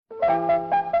Bye,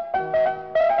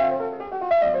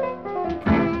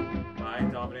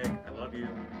 Dominic. I love you.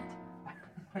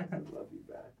 I love you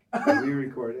back. Are we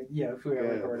recording? Yeah, if we are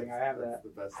recording, I have that's that. the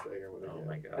best thing I want to Oh get.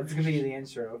 my god. That's gonna be the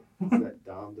intro. Is that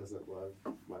Dom doesn't love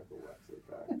Michael Wexler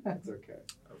back. It's okay.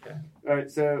 Okay. All right,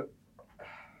 so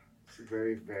it's a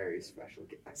very, very special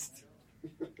guest.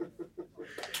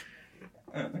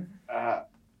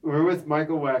 We're with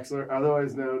Michael Wexler,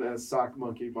 otherwise known as Sock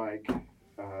Monkey Mike,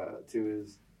 to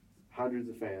his hundreds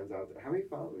of fans out there. How many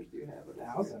followers do you have?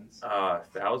 Thousands.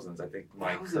 Thousands. I think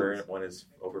my Thousands. current one is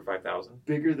over 5,000.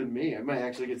 Bigger than me. I might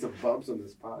actually get some bumps on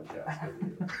this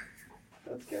podcast.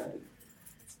 That's good.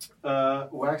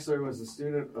 Wexler was a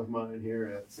student of mine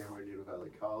here at San Bernardino Valley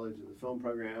College in the film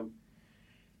program.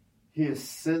 He has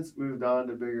since moved on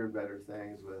to bigger and better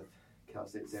things with Cal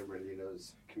State San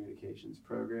Bernardino's communications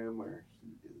program, where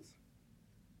he is,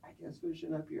 I guess,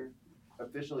 finishing up your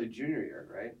officially junior year,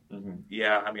 right? Mm-hmm.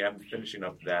 Yeah, I mean, I'm finishing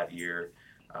up that year.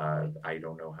 I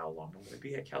don't know how long I'm going to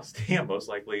be at Cal State. Most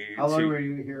likely How long were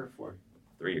you here for?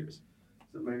 3 years.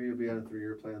 So maybe you'll be on a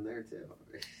 3-year plan there too.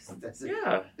 That's it.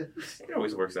 Yeah, it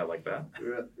always works out like that.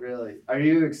 Really? Are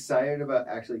you excited about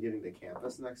actually getting to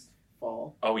campus next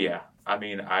fall? Oh, yeah. I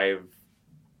mean,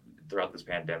 throughout this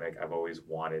pandemic, I've always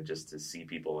wanted just to see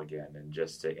people again and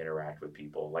just to interact with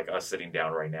people. Like us sitting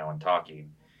down right now and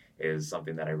talking is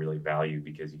something that I really value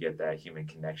because you get that human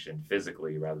connection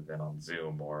physically rather than on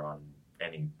Zoom or on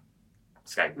any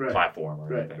Skype platform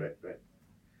or anything. Right.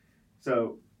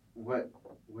 So, what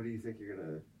do you think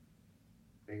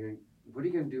what are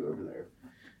you gonna do over there?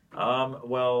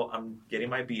 Well, I'm getting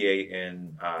my BA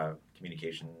in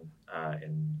communication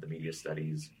in the media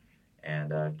studies,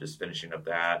 and just finishing up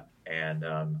that. And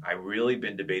I've really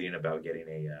been debating about getting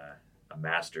a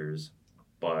master's,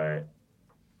 but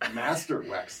Master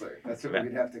Wexler. That's what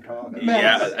we'd have to call it.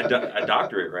 Yeah, a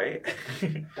doctorate, right?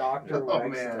 Dr. Oh,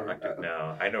 Wexler. man. Doctor,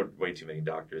 no, I know way too many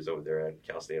doctors over there at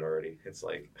Cal State already. It's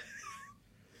like,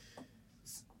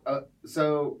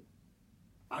 So,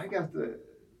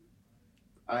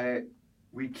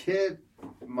 we kid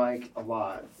Mike a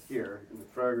lot here in the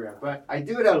program, but I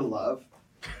do it out of love.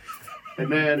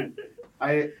 And then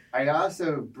I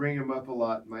also bring him up a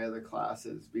lot in my other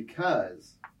classes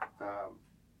because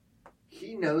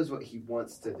he knows what he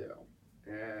wants to do.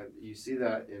 And you see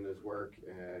that in his work,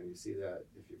 and you see that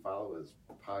if you follow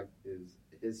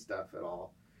his stuff at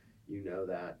all, you know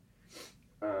that.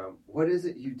 What is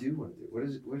it you do want to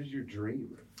do? What is your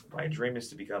dream? my dream is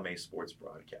to become a sports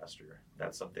broadcaster.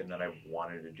 That's something that I've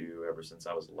wanted to do ever since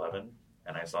I was 11,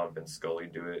 and I saw Vince Scully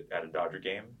do it at a Dodger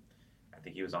game. I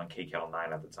think he was on KCAL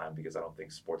 9 at the time because I don't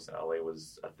think sports in LA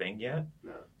was a thing yet.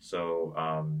 No. So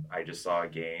I just saw a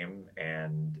game,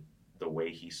 and the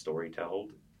way he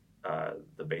storytelled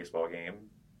the baseball game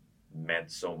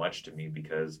meant so much to me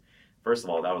because, first of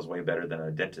all, that was way better than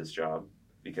a dentist job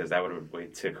because that would have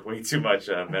took way too much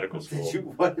medical school. Did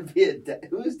you want to be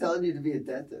who was telling you to be a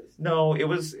dentist? No, it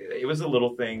was a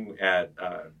little thing at.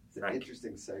 It's an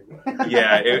interesting segue.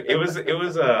 Yeah, it was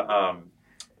a.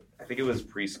 I think it was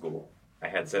preschool. I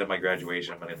had said at my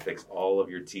graduation, I'm going to fix all of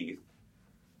your teeth,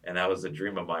 and that was a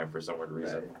dream of mine for some weird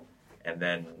reason. Right. And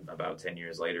then about 10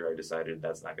 years later, I decided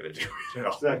that's not going to do it at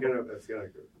all. It's not gonna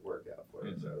work out for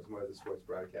you. Mm-hmm. So it's more the sports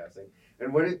broadcasting.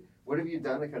 And what have you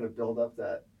done to kind of build up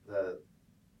that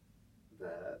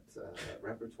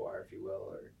repertoire, if you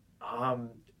will, or?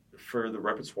 For the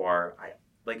repertoire,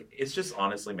 it's just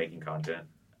honestly making content.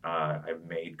 I've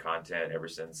made content ever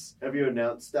since. Have you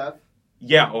announced stuff?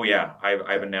 Yeah, oh yeah.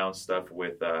 I've announced stuff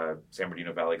with San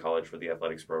Bernardino Valley College for the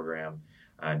athletics program,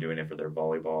 doing it for their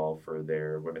volleyball, for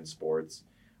their women's sports,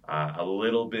 a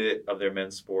little bit of their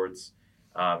men's sports,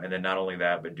 and then not only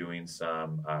that, but doing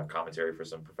some commentary for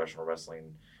some professional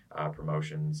wrestling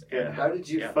promotions. And how did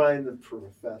you find the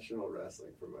professional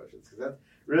wrestling promotions? Because that's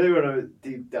really what I would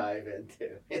deep dive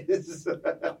into.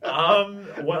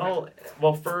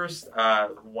 Well, first,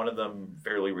 one of them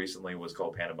fairly recently was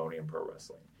called Pandemonium Pro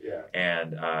Wrestling. Yeah.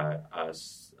 And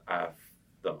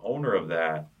the owner of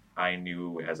that, I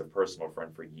knew as a personal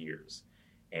friend for years.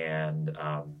 And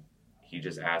he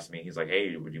just asked me, he's like,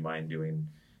 hey, would you mind doing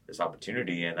this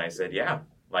opportunity? And I said, yeah.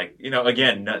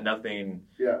 Again, nothing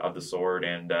of the sort.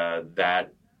 And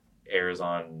that airs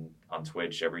on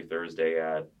Twitch every Thursday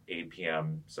at 8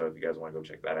 p.m. So if you guys want to go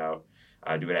check that out,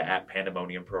 do it at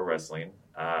Pandemonium Pro Wrestling.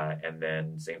 And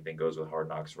then same thing goes with Hard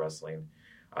Knocks Wrestling.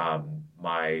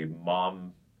 My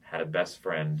mom had a best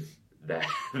friend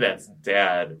that's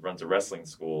dad runs a wrestling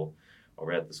school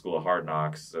over at the School of Hard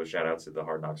Knocks. So shout out to the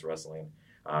Hard Knocks Wrestling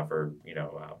for,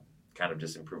 kind of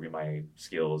just improving my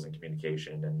skills and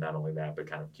communication. And not only that, but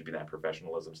kind of keeping that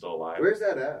professionalism still alive. Where's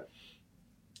that at?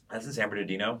 That's in San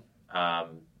Bernardino.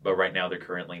 But right now they're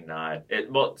currently not.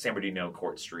 San Bernardino,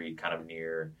 Court Street, kind of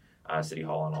near City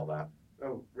Hall and all that.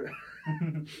 Oh,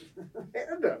 random.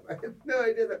 I had no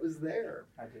idea that was there.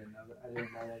 I didn't know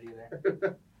that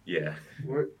either. Yeah.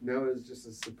 Noah's just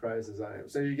as surprised as I am.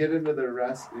 So you get into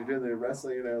you're doing the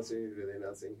wrestling announcing, you do the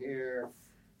announcing here,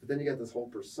 but then you got this whole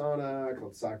persona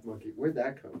called Sock Monkey. Where'd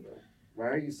that come from? Why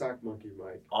are you Sock Monkey,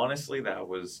 Mike? Honestly, that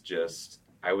was just,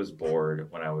 I was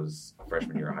bored when I was a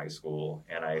freshman year of high school,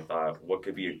 and I thought, what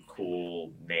could be a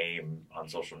cool name on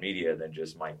social media than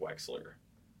just Mike Wexler?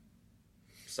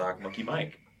 Sock Monkey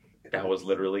Mike. That was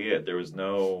literally it. There was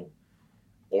no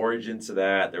origin to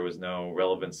that. There was no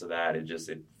relevance to that. It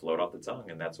flowed off the tongue,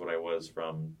 and that's what I was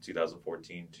from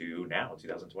 2014 to now,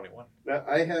 2021. Now,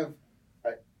 I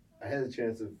had the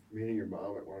chance of meeting your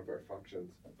mom at one of our functions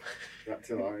not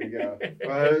too long ago.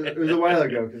 Well, it was a while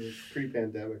ago because it's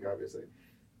pre-pandemic, obviously.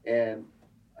 And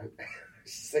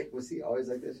she's like, was he always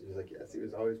like this? She was like, yes, he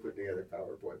was always putting together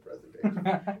PowerPoint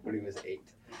presentations when he was 8.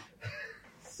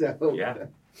 So, yeah.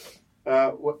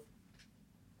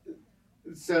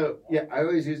 So, yeah, I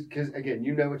always use, because, again,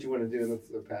 you know what you want to do, and that's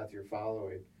the path you're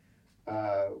following.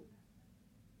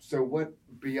 So what,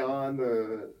 beyond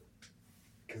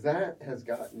because that has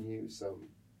gotten you some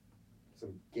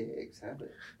gigs,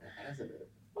 hasn't it?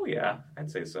 Oh, yeah, I'd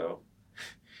say so.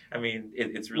 I mean,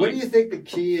 it's really... What do you think the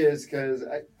key is? Because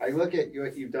I look at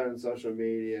what you've done in social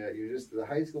media. You're just a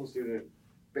high school student,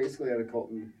 basically out of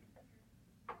Colton.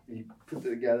 You put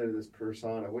together this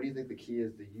persona. What do you think the key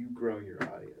is to you growing your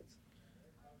audience?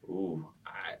 Ooh,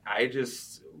 I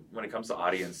just, when it comes to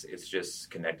audience, it's just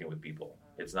connecting with people.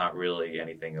 It's not really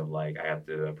anything of like, I have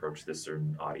to approach this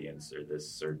certain audience or this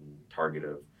certain target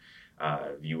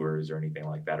of viewers or anything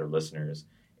like that, or listeners.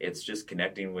 It's just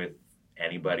connecting with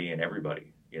anybody and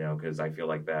everybody, because I feel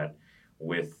like that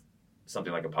with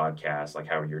something like a podcast, like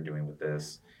how you're doing with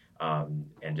this,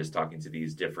 and just talking to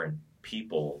these different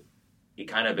people, it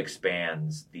kind of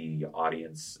expands the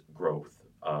audience growth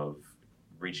of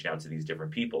reaching out to these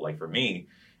different people. Like for me,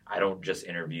 I don't just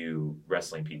interview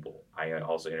wrestling people. I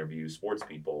also interview sports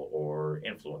people or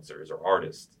influencers or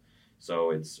artists. So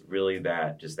it's really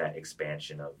that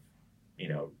expansion of,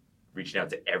 reaching out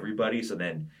to everybody. So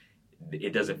then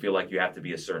it doesn't feel like you have to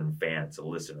be a certain fan to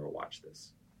listen or watch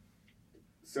this.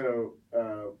 So,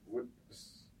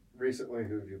 recently,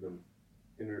 who have you been?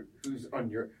 Who's on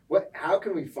your how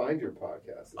can we find your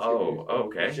podcast?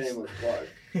 Okay. Shameless plug.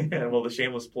 Yeah, well, the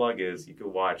shameless plug is you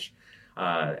can watch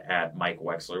at Mike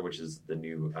Wexler, which is the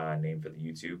new name for the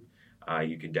YouTube.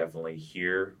 You can definitely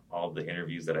hear all the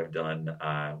interviews that I've done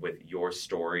with Your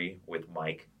Story with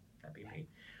Mike, that'd be me,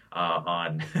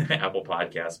 on Apple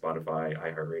Podcasts, Spotify,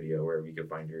 iHeartRadio, wherever you can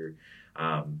find your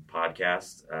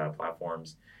podcast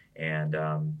platforms. And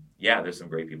there's some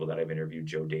great people that I've interviewed.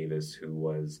 Joe Davis, who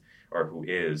is,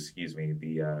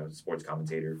 the sports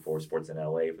commentator for Sports in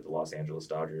LA for the Los Angeles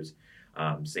Dodgers.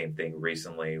 Same thing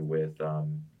recently with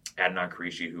Adnan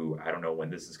Karishi, who I don't know when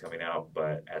this is coming out,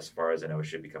 but as far as I know, it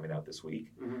should be coming out this week.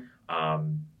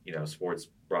 Mm-hmm. Sports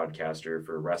broadcaster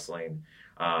for wrestling,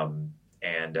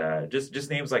 and just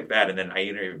names like that. And then I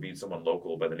interviewed someone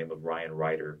local by the name of Ryan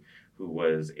Ryder, who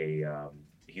was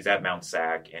he's at Mount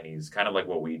Sac, and he's kind of like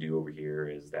what we do over here,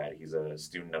 is that he's a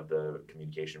student of the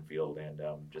communication field and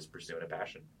just pursuing a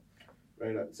passion.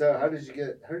 Right on. So how did you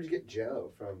get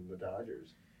Joe from the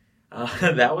Dodgers?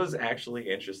 That was actually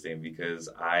interesting because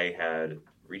I had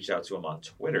reached out to him on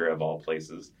Twitter, of all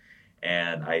places,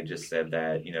 and I just said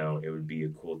that, it would be a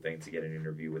cool thing to get an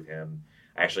interview with him.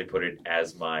 I actually put it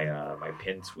as my my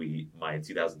pin tweet. My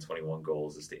 2021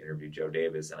 goals is to interview Joe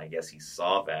Davis, and I guess he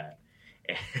saw that.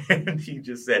 And he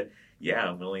just said, yeah,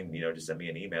 I'm willing, just send me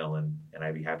an email and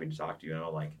I'd be happy to talk to you. And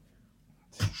I'm like,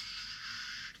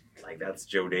 that's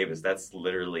Joe Davis. That's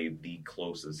literally the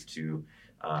closest to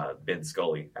Ben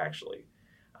Scully, actually.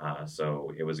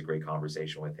 So it was a great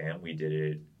conversation with him. We did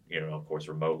it, of course,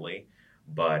 remotely,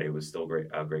 but it was still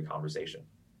a great conversation.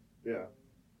 Yeah.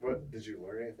 What did you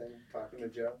learn anything talking to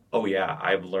Joe? Oh, yeah.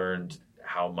 I've learned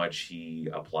how much he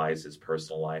applies his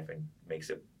personal life and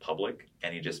makes it public,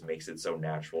 and he just makes it so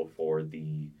natural for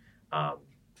the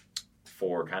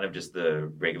for kind of just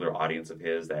the regular audience of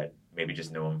his that maybe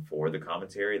just know him for the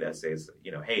commentary, that says,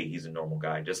 hey, he's a normal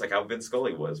guy, just like how Vin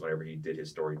Scully was whenever he did his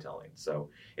storytelling.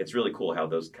 So it's really cool how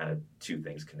those kind of two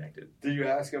things connected. Did you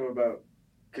ask him about,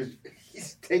 because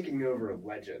he's taking over a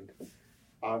legend,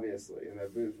 obviously, in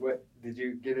that booth. What did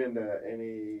you get into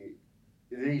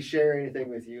did he share anything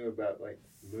with you about like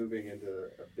moving into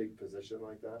a big position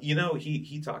like that?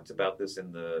 He talked about this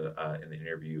in the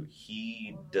interview.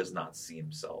 He does not see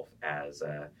himself as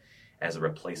as a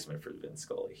replacement for Vin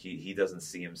Scully. He doesn't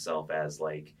see himself as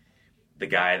like the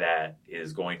guy that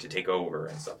is going to take over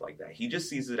and stuff like that. He just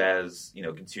sees it as,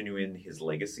 continuing his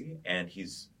legacy, and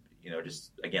he's,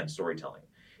 just, again, storytelling.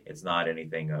 It's not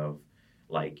anything of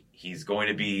like he's going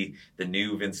to be the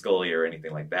new Vin Scully or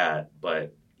anything like that,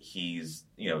 but he's,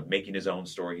 making his own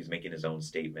story. He's making his own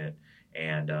statement,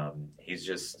 and he's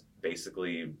just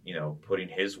basically, putting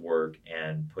his work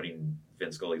and putting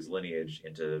Vin Scully's lineage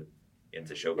into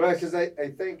showcase. Well, because I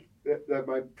think that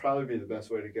might probably be the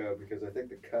best way to go, because I think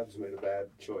the Cubs made a bad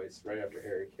choice right after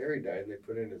Harry died. They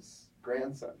put in his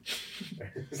grandson.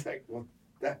 It's like, well,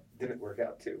 that didn't work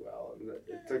out too well. And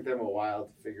it took them a while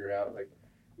to figure out, like,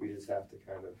 we just have to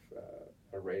kind of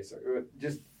erase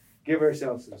just give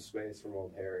ourselves some space from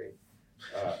old Harry,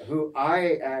 who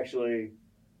I actually,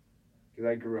 because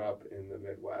I grew up in the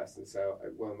Midwest, and so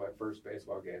one of my first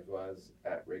baseball games was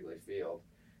at Wrigley Field,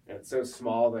 and it's so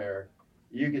small there.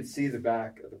 You could see the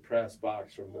back of the press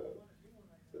box from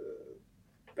the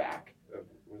back of,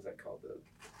 what is that called, the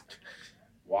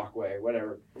walkway,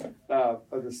 whatever, of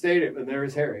the stadium. And there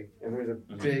was Harry, and there's a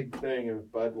big thing of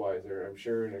Budweiser, I'm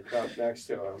sure, in a cup next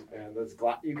to him. And those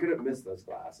you couldn't miss those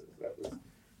glasses. That was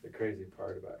the crazy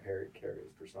part about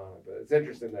Carey's persona. But it's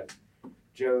interesting that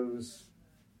Joe's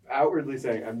outwardly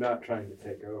saying, I'm not trying to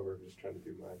take over, I'm just trying to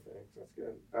do my thing. So that's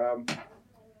good.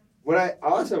 What I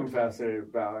also am fascinated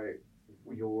about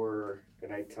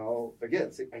and I tell,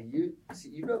 again,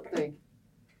 you don't think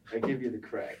I give you the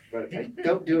credit, but I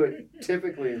don't do it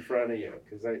typically in front of you,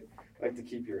 because I like to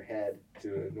keep your head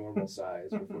to a normal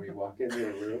size before you walk into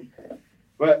a room.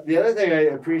 But the other thing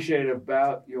I appreciate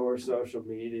about your social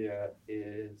media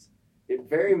is it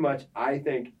very much, I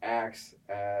think, acts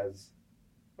as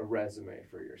a resume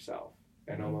for yourself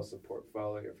and almost a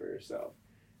portfolio for yourself.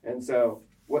 And so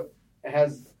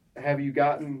have you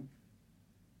gotten,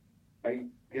 I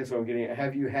guess what I'm getting at,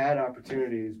 have you had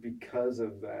opportunities because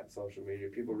of that social media?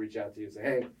 People reach out to you and say,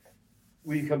 hey,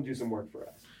 will you come do some work for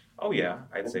us? Oh, yeah,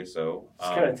 I'd say so.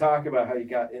 Just kind of talk about how you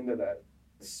got into that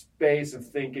space of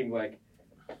thinking, like,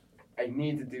 I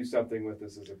need to do something with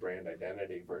this as a brand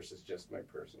identity versus just my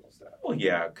personal stuff. Well,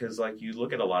 yeah, because like you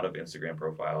look at a lot of Instagram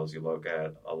profiles, you look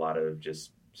at a lot of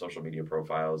just social media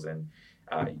profiles, and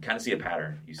you kind of see a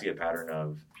pattern. You see a pattern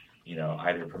of,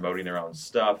 either promoting their own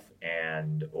stuff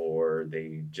or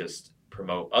they just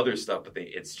promote other stuff, but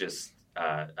it's just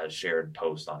a shared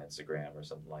post on Instagram or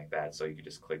something like that. So you could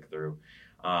just click through.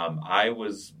 I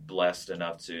was blessed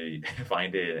enough to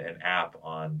find an app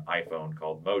on iPhone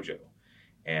called Mojo.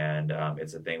 And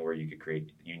it's a thing where you could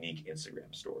create unique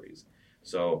Instagram stories.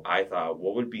 So I thought,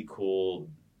 what would be cool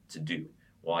to do?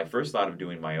 Well, I first thought of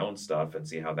doing my own stuff and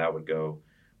see how that would go.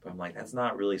 But I'm like, that's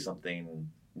not really something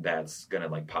that's going to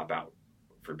like pop out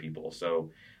for people.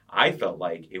 So I felt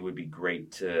like it would be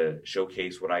great to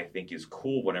showcase what I think is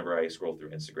cool whenever I scroll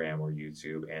through Instagram or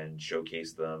YouTube, and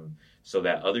showcase them so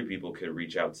that other people could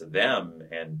reach out to them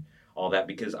and all that,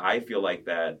 because I feel like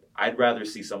that I'd rather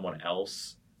see someone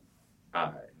else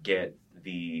get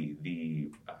the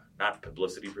not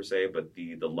publicity per se, but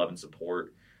the love and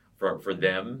support for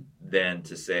them than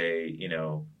to say,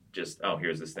 just, oh,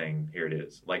 here's this thing, here it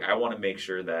is. Like, I want to make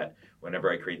sure that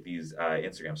whenever I create these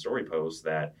Instagram story posts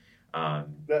that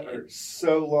are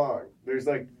so long. There's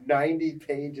like 90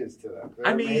 pages to them.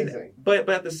 They're amazing. But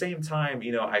at the same time,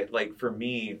 I like, for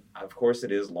me, of course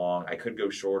it is long. I could go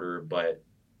shorter, but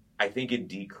I think it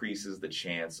decreases the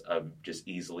chance of just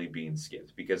easily being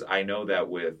skipped, because I know that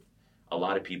with a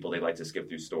lot of people, they like to skip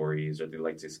through stories, or they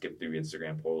like to skip through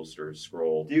Instagram posts or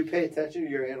scroll. Do you pay attention to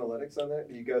your analytics on that?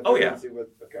 Do you go through and see what?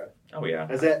 Okay. Oh, yeah.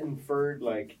 Has that inferred,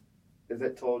 like, has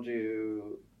that told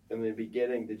you in the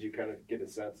beginning, did you kind of get a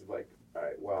sense of like, all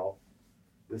right, well,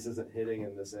 this isn't hitting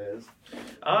and this is?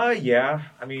 Yeah.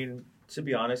 I mean, to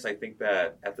be honest, I think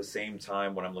that at the same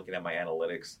time when I'm looking at my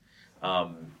analytics,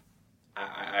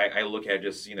 I look at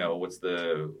just, what's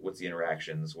the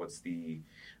interactions, what's the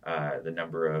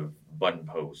number of button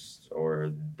posts,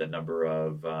 or the number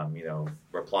of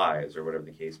replies, or whatever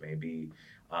the case may be.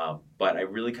 But I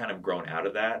really kind of grown out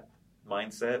of that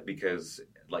mindset, because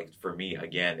like for me,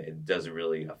 again, it doesn't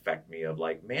really affect me of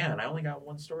like, man, I only got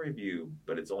one story view,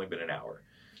 but it's only been an hour.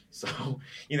 So,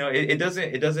 it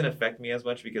doesn't affect me as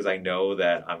much, because I know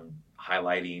that I'm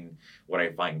highlighting what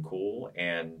I find cool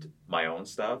and my own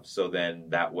stuff. So then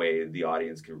that way the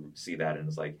audience can see that and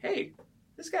it's like, hey,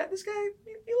 this guy,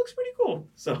 he looks pretty cool.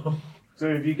 So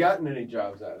have you gotten any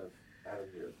jobs out of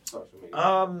your social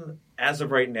media? As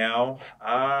of right now,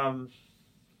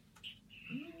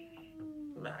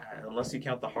 unless you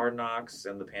count the Hard Knocks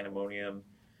and the Pandemonium,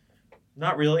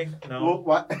 Not really. No. Well,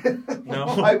 why? No.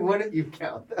 Why wouldn't you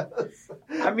count those?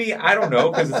 I mean, I don't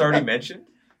know because it's already mentioned.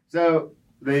 So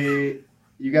you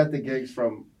got the gigs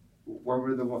from. What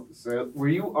were the ones? So were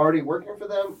you already working for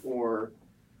them, or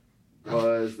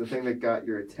was the thing that got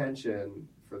your attention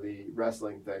for the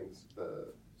wrestling things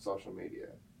the social media?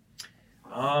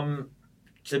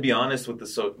 To be honest, with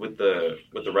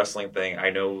the wrestling thing, I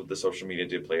know the social media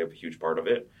did play a huge part of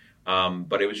it.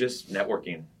 But it was just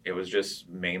networking. It was just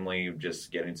mainly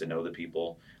just getting to know the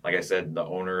people. Like I said, the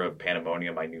owner of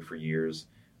Pandemonium I knew for years.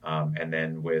 And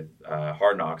then with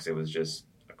Hard Knocks, it was just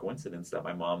a coincidence that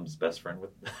my mom's best friend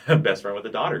with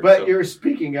a daughter. But So, you're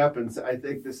speaking up, and I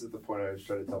think this is the point I was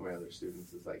trying to tell my other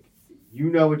students is like, you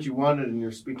know what you wanted, and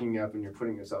you're speaking up, and you're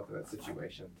putting yourself in that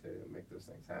situation to make those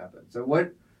things happen. So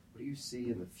what do you see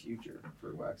in the future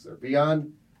for Wexler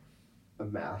beyond a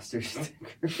master's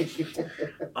degree?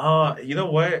 you know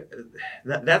what?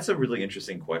 That's a really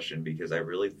interesting question because I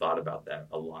really thought about that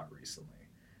a lot recently.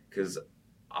 Because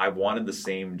I wanted the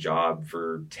same job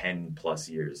for 10 plus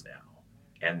years now.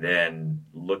 And then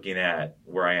looking at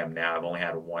where I am now, I've only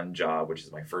had one job, which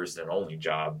is my first and only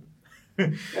job.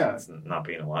 Yeah. It's not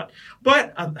being a lot.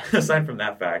 But aside from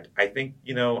that fact, I think,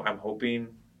 I'm hoping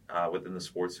within the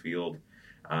sports field,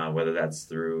 whether that's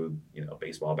through,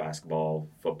 baseball, basketball,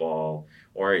 football,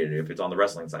 or if it's on the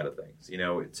wrestling side of things.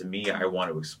 To me, I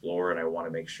want to explore and I want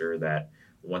to make sure that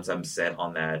once I'm set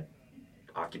on that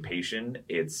occupation,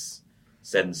 it's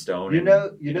set in stone. You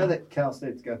know that Cal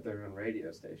State's got their own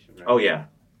radio station, right? Oh, yeah.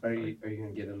 Are you going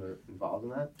to get involved in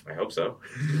that? I hope so.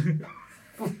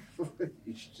 You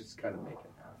should just kind of make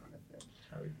it happen, I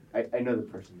think. I know the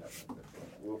person that runs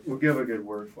it. We'll give a good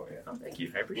word for you. Oh, thank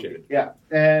you. I appreciate it. Yeah.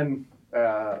 And,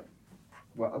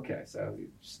 okay, so you're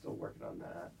still working on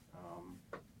that.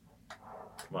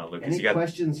 Come on, Lucas. Any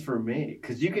questions for me?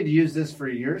 Because you could use this for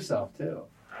yourself, too.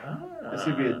 This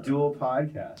would be a dual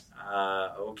podcast.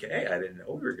 Okay. I didn't know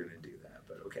we were going to do that,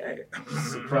 but okay.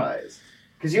 Surprise.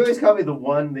 Because you always call me the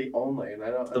one, the only, and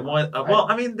I don't.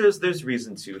 There's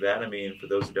reason to that. I mean, for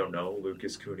those who don't know,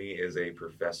 Lucas Cooney is a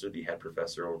professor, the head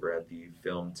professor over at the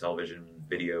Film, Television,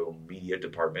 Video, Media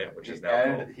Department, which is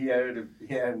now. He had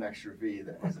an extra V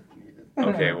that wasn't needed.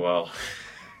 Okay, well.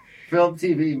 Film,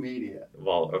 TV, Media.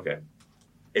 Well, okay.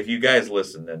 If you guys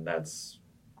listen, then that's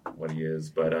what he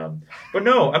is. But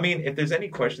no, I mean, if there's any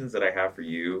questions that I have for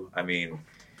you, I mean,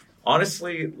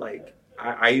 honestly, like.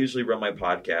 I usually run my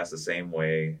podcast the same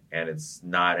way, and it's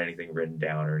not anything written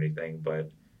down or anything,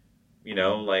 but, you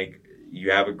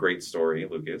have a great story,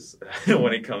 Lucas,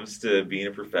 when it comes to being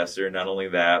a professor. Not only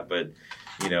that, but,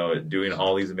 doing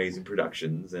all these amazing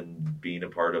productions and being a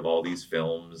part of all these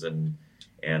films and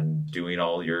doing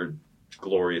all your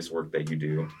glorious work that you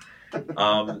do.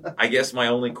 I guess my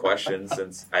only question,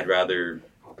 since I'd rather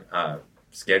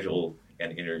schedule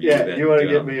an interview. Yeah, you want to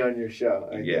get me on your show.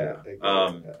 I get it.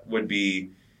 Would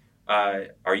be,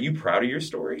 are you proud of your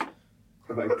story?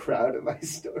 Am I proud of my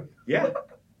story? Yeah.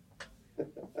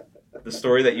 The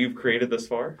story that you've created thus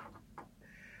far?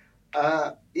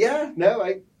 For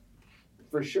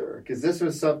sure. Because this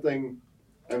was something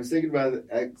I was thinking about.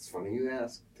 It's funny you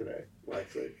asked today,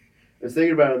 Lexi. I was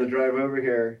thinking about it on the drive over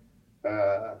here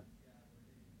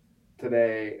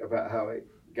today about how I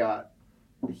got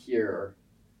here.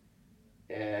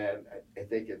 And I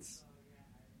think it's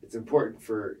important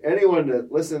for anyone to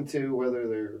listen to, whether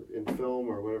they're in film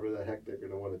or whatever the heck they're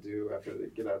going to want to do after they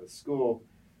get out of school.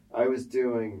 I was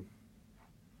doing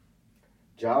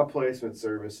job placement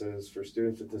services for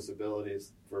students with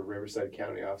disabilities for Riverside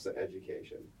County Office of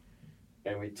Education.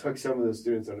 And we took some of the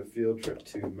students on a field trip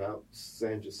to Mount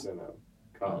San Jacinto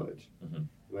College. Mm-hmm.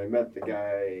 And I met the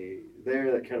guy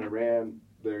there that kind of ran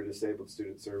their disabled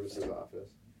student services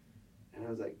office. And I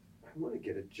was like, I want to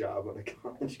get a job on a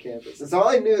college campus. That's all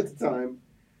I knew at the time.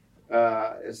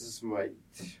 This is my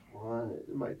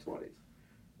 20s.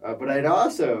 But I'd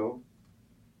also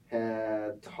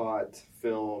had taught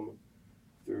film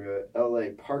through a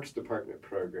LA Parks Department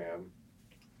program.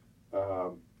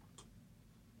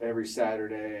 Every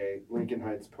Saturday, Lincoln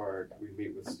Heights Park, we'd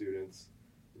meet with students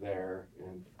there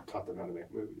and taught them how to make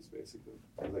movies, basically.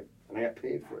 And I got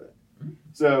paid for it. Mm-hmm.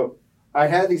 So I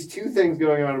had these two things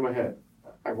going on in my head.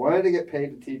 I wanted to get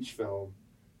paid to teach film,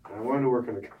 and I wanted to work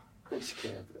on a college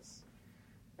campus.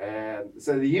 And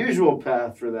so the usual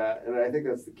path for that, and I think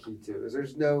that's the key too, is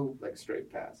there's no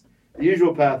straight path. The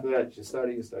usual path for that is you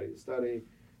study.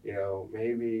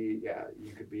 Maybe,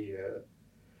 you could be a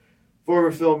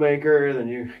former filmmaker, then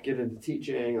you get into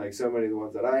teaching, like so many of the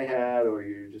ones that I had, or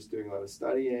you're just doing a lot of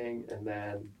studying, and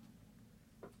then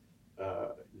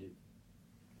you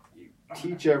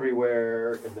teach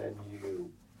everywhere, and then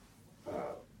you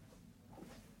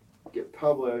get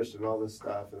published and all this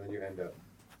stuff, and then you end up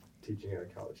teaching at a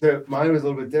college. So mine was a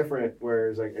little bit different,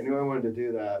 whereas like I knew I wanted to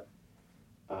do that.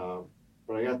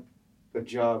 When I got a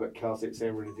job at Cal State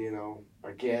San Bernardino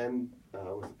again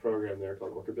with a program there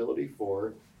called Workability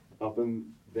for helping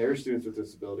their students with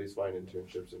disabilities find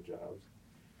internships and jobs.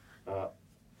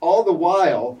 All the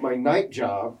while, my night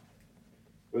job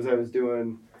was I was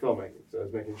doing filmmaking. So I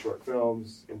was making short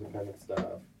films, independent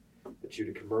stuff. I'd shoot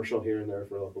a commercial here and there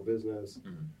for a local business.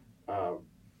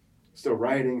 Still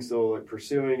writing, still like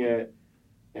pursuing it,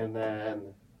 and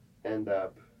then end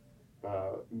up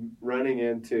running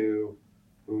into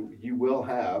who you will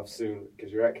have soon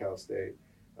because you're at Cal State,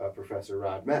 Professor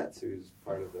Rod Metz, who's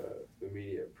part of the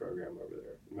media program over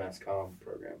there, Mass Comm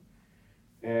program.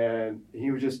 And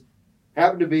he was just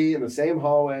happened to be in the same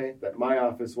hallway that my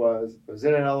office was. I was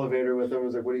in an elevator with him. I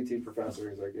was like, what do you teach, Professor?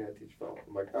 He's like, yeah, I teach film.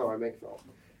 I'm like, oh, I make film.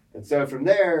 And so from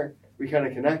there, we kind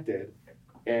of connected.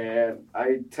 And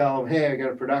I tell him, hey, I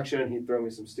got a production. He'd throw me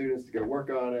some students to go work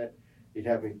on it. He'd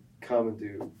have me come and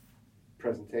do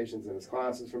presentations in his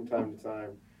classes from time to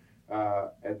time.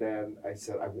 And then I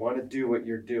said, I want to do what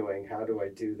you're doing. How do I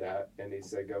do that? And he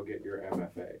said, go get your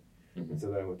MFA. And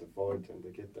so then I went to Fullerton to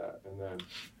get that. And then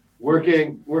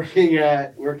working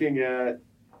at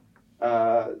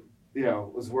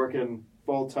was working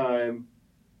full time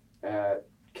at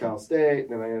Cal State,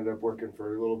 and then I ended up working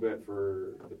for a little bit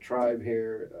for the tribe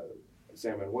here,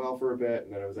 San Manuel for a bit,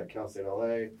 and then I was at Cal State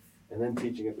LA, and then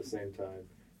teaching at the same time,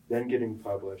 then getting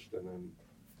published, and then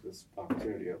this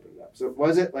opportunity opened up. So it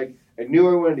wasn't like I knew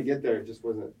I wanted to get there, it just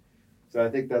wasn't. So I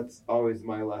think that's always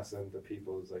my lesson to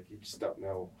people is like you just don't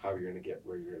know how you're going to get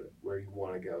where you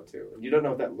want to go to, and you don't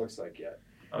know what that looks like yet.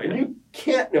 Oh, yeah. And you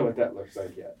can't know what that looks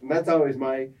like yet, and that's always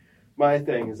my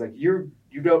thing is like you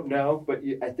don't know, but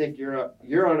I think you're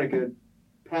on a good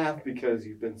path because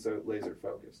you've been so laser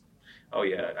focused. Oh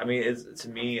yeah, I mean, to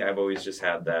me, I've always just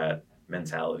had that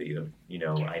mentality of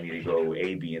I need to go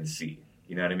A, B, and C.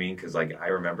 You know what I mean? Because like I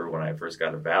remember when I first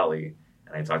got to Valley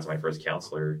and I talked to my first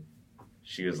counselor,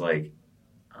 she was like,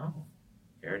 "Oh,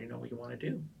 you already know what you want to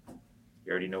do.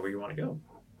 You already know where you want to go."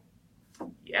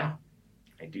 Yeah,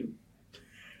 I do.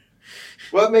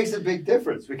 Well, it makes a big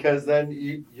difference because then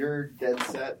you're dead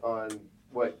set on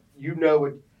what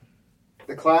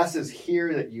the classes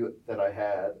here that I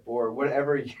had or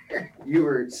whatever you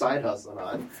were side hustling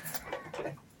on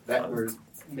that were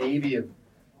maybe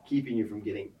keeping you from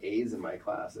getting A's in my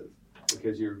classes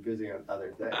because you were busy on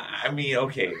other things. I mean,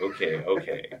 okay.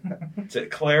 To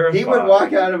clarify, he would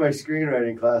walk out of my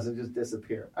screenwriting class and just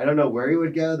disappear. I don't know where he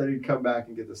would go. Then he'd come back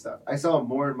and get the stuff. I saw him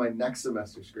more in my next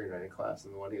semester screenwriting class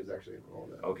than the one he was actually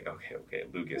enrolled in. Okay,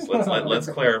 Lucas. Let's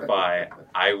clarify.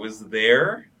 I was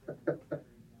there,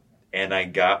 and I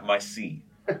got my C.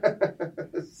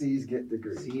 C's get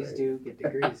degrees. C's right? do get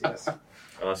degrees, yes.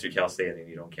 Unless you're Cal State and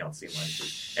you don't count C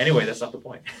minuses. Anyway, that's not the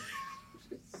point.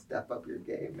 Step up your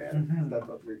game, man. Step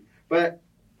up your. But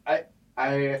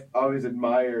I always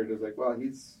admired. I was like, well,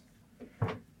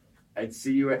 I'd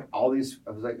see you at all these.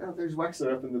 I was like, oh, there's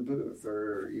Wexler up in the booth,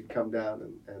 or you'd come down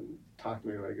and talk to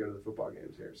me when I go to the football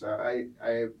games here. So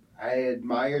I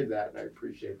admired that, and I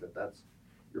appreciate that. That's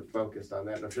you're focused on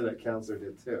that, and I'm sure that counselor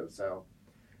did too. So,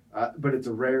 but it's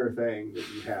a rare thing that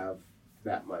you have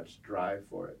that much drive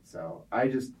for it. So I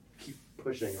just keep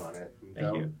pushing on it. And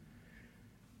Thank you.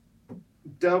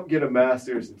 Don't get a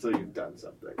master's until you've done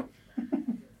something.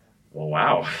 Well,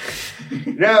 wow.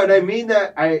 No, and I mean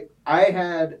that I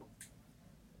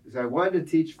wanted to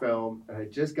teach film, and I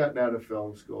had just gotten out of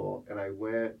film school, and I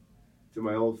went to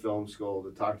my old film school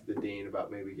to talk to the dean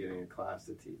about maybe getting a class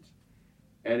to teach.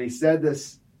 And he said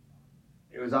this,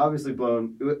 it was obviously it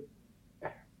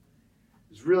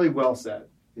was really well said.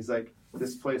 He's like,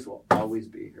 this place will always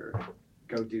be here.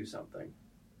 Go do something,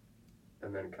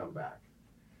 and then come back.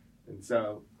 And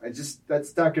so that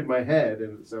stuck in my head,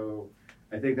 and so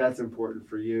I think that's important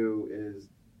for you is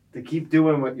to keep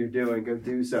doing what you're doing. Go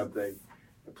do something.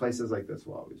 Places like this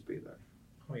will always be there.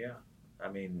 Oh yeah, I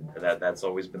mean that's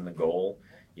always been the goal.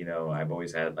 I've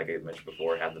always had, like I mentioned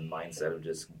before, had the mindset of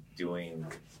just doing,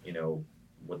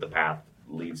 what the path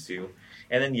leads to.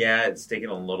 And then it's taken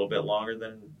a little bit longer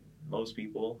than most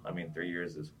people. I mean, 3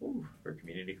 years is for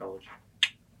community college.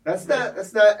 That's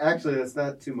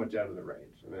not too much out of the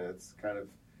range. I mean, it's kind of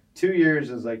 2 years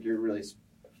is like you're really.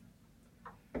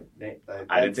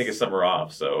 I didn't take a summer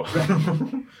off, so.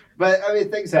 But I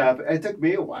mean, things happen. It took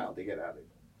me a while to get out of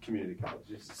community college.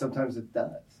 Sometimes it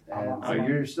does, and so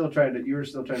you were still trying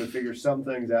to figure some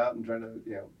things out and trying to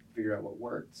figure out what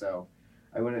worked. So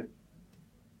I wouldn't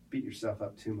beat yourself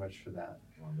up too much for that.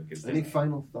 Any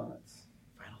final thoughts?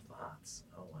 Final thoughts.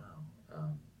 Oh wow,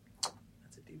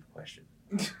 that's a deep question. question.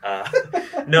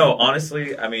 No,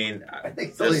 honestly, I mean, I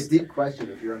think it's only a deep question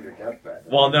if you're on your deathbed.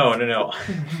 well, no.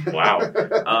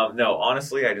 Wow. No,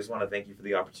 honestly, I just want to thank you for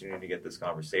the opportunity to get this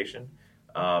conversation.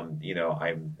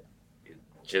 I'm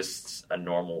just a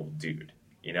normal dude.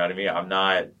 You know what I mean? I'm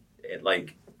not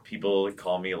like people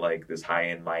call me like this high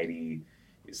and mighty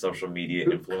social media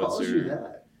Who influencer. calls you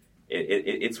that?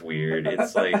 It's weird.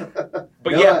 It's like, but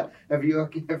Noah, yeah. Have you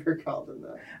ever called him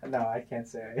that? No, I can't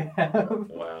say I have.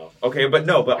 Wow. Okay, but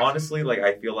honestly, like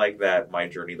I feel like that my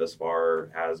journey thus far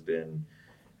has been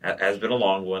a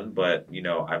long one, but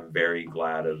I'm very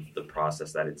glad of the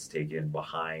process that it's taken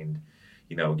behind,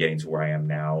 getting to where I am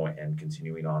now and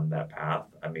continuing on that path.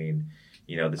 I mean,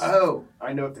 this. Oh,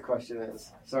 I know what the question is.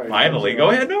 Sorry. Finally, go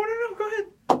ahead. No, go ahead.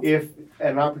 If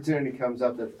an opportunity comes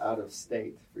up that's out of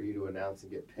state for you to announce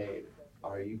and get paid,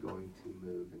 are you going to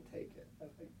move and take it?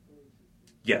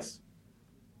 Yes.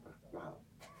 Wow.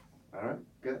 All right.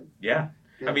 Good. Yeah.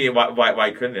 Good. I mean,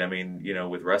 why couldn't it? I mean,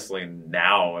 with wrestling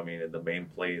now, I mean, the main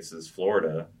place is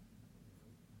Florida.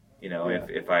 Yeah.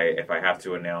 If I have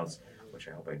to announce, which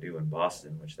I hope I do in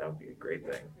Boston, which that would be a great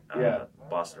thing. Yeah.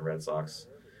 Boston Red Sox,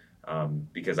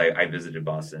 because I visited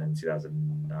Boston in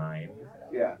 2009.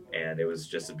 Yeah. And it was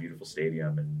just a beautiful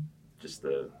stadium and just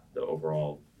the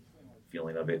overall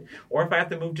feeling of it. Or if I have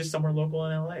to move just somewhere local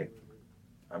in LA,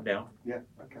 I'm down. Yeah.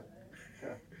 Okay.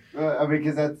 Yeah. I mean,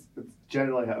 because that's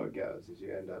generally how it goes. Is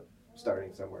you end up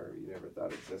starting somewhere you never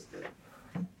thought existed.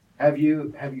 Have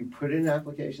you put in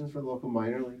applications for the local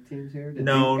minor league teams here? Did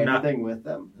No, you do not anything with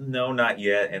them. No, not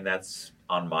yet, and that's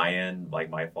on my end, like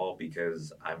my fault,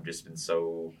 because I've just been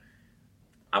so.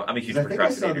 I'm a huge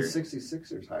procrastinator. I think I saw the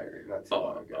 66ers hiring not too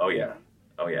long ago.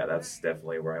 Oh yeah, that's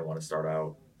definitely where I want to start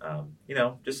out.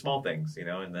 Just small things,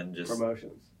 and then just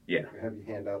Promotions. Yeah. Have you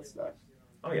hand out stuff?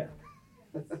 Oh yeah,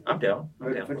 I'm down.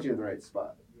 Put you in the right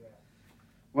spot.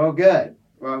 Well, good.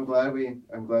 Well, I'm glad we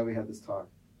had this talk.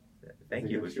 Thank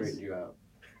you. Straighten you out.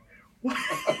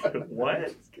 What?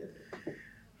 Just kidding.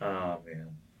 Oh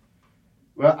man.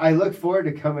 Well, I look forward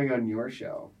to coming on your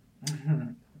show.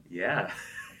 Yeah.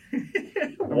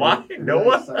 I'm Why? really No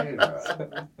one. excited about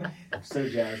it. I'm so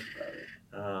jazzed about it.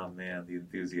 Oh man, the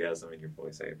enthusiasm in your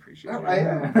voice, I appreciate No, it. I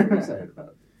am. I'm very excited about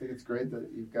it. I think it's great that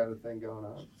you've got a thing going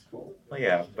on. It's cool. Well,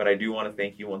 yeah, but I do want to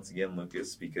thank you once again,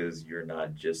 Lucas, because you're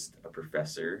not just a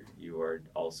professor. You are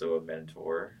also a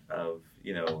mentor of,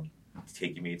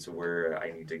 taking me to where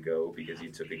I need to go, because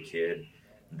you took a kid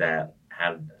that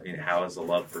has a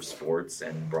love for sports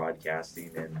and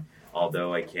broadcasting. And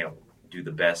although I can't do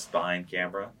the best behind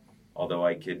camera, although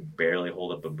I could barely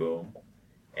hold up a boom,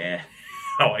 and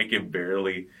how I can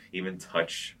barely even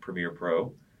touch Premiere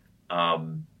Pro,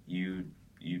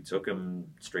 you took him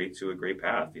straight to a great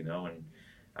path, and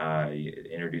you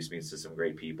introduced me to some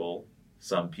great people,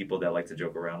 some people that like to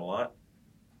joke around a lot,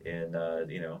 and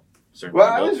certain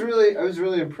Well, people. I was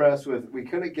really impressed with. We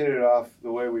couldn't get it off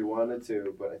the way we wanted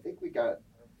to, but I think we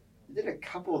did a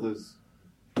couple of those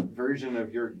version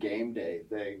of your game day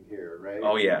thing here, right?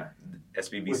 Oh yeah, With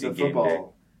SBBC the game football. day.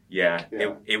 Yeah,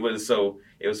 Yeah. It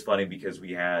was funny because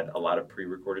we had a lot of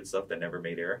pre-recorded stuff that never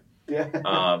made air.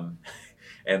 Yeah.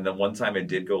 And the one time it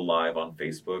did go live on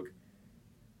Facebook,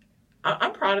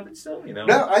 I'm proud of it still,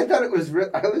 No, I thought it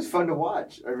was fun to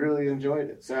watch. I really enjoyed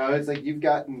it. So it's like you've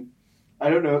gotten, I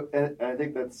don't know, and I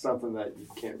think that's something that you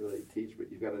can't really teach,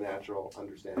 but you've got a natural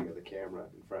understanding of the camera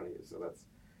in front of you. So it's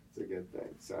a good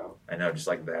thing. So I know, just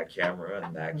like that camera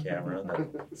and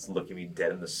that's looking me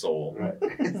dead in the soul. right,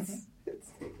 it's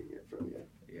taking it from you.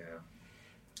 Yeah.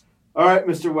 All right,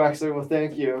 Mr. Wexler. Well,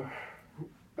 thank you.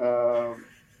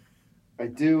 I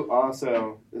do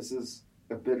also. This is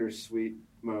a bittersweet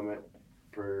moment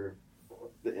for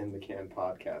the In the Can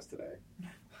podcast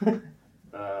today.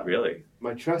 Really?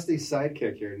 My trusty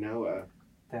sidekick here, Noah.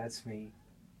 That's me.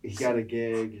 He got a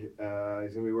gig. He's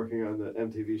going to be working on the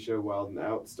MTV show Wild and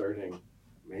Out starting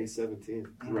May 17th,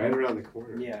 right around the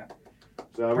corner. Yeah.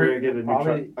 So I'm going to get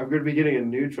Probably- I'm going to be getting a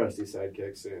new trusty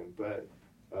sidekick soon. But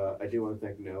I do want to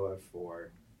thank Noah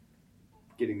for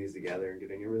getting these together and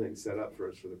getting everything set up for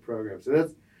us for the program. So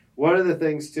that's one of the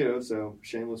things too. So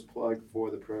shameless plug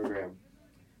for the program.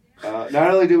 Not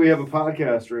only do we have a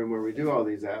podcast room where we do all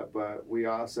these at, but we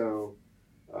also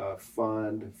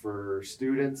fund for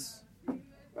students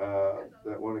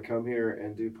that want to come here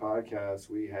and do podcasts.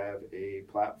 We have a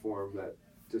platform that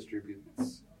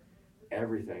distributes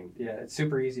everything. Yeah, it's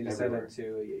super easy to Everywhere. set up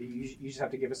too. You just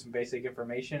have to give us some basic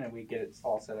information and we get it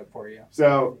all set up for you.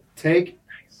 So take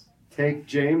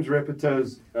James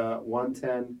Ripeto's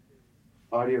 110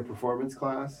 audio performance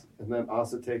class, and then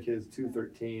also take his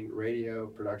 213 radio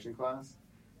production class.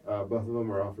 Both of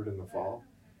them are offered in the fall.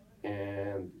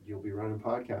 and you'll be running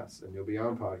podcasts, and you'll be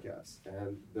on podcasts,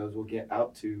 and those will get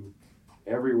out to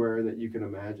everywhere that you can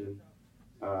imagine.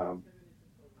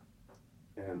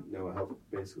 And Noah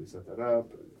helped basically set that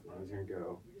up, and he's going to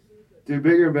go do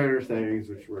bigger and better things,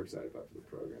 which we're excited about for the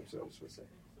program. So I just want to say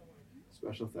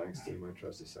special thanks to my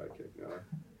trusty sidekick, Noah.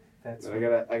 That's And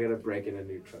I gotta break in a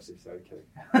new trusty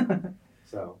sidekick.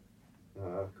 So,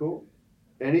 cool.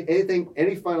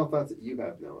 Any final thoughts that you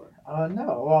have, Noah?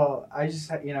 No. Well, I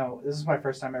just, this is my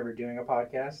first time ever doing a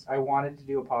podcast. I wanted to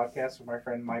do a podcast with my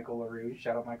friend Michael LaRouge.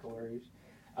 Shout out Michael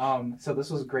LaRouge. So this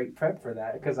was great prep for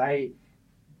that because I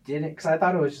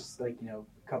thought it was just like, a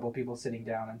couple of people sitting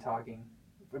down and talking.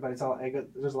 But there's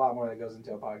a lot more that goes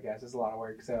into a podcast. It's a lot of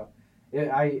work. So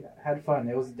I had fun.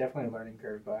 It was definitely a learning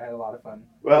curve, but I had a lot of fun.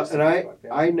 Well, and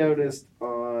I noticed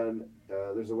on,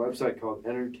 there's a website called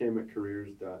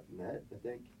entertainmentcareers.net, I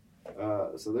think.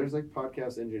 So there's like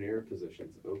podcast engineer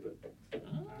positions open.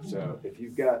 So if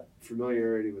you've got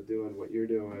familiarity with doing what you're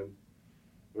doing,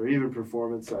 or even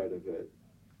performance side of it,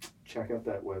 check out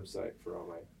that website for all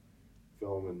my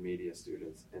film and media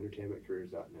students,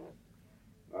 entertainmentcareers.net.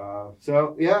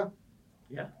 So yeah.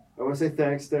 I want to say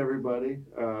thanks to everybody.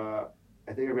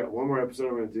 I think I've got one more episode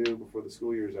I'm going to do before the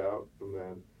school year's out, and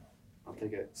then I'll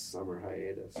take a summer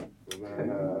hiatus, and then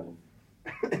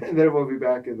and then we'll be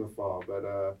back in the fall.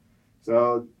 But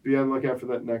so be on the lookout for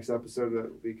that next episode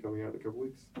that will be coming out in a couple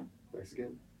weeks. Thanks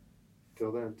again.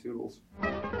 Till then, toodles.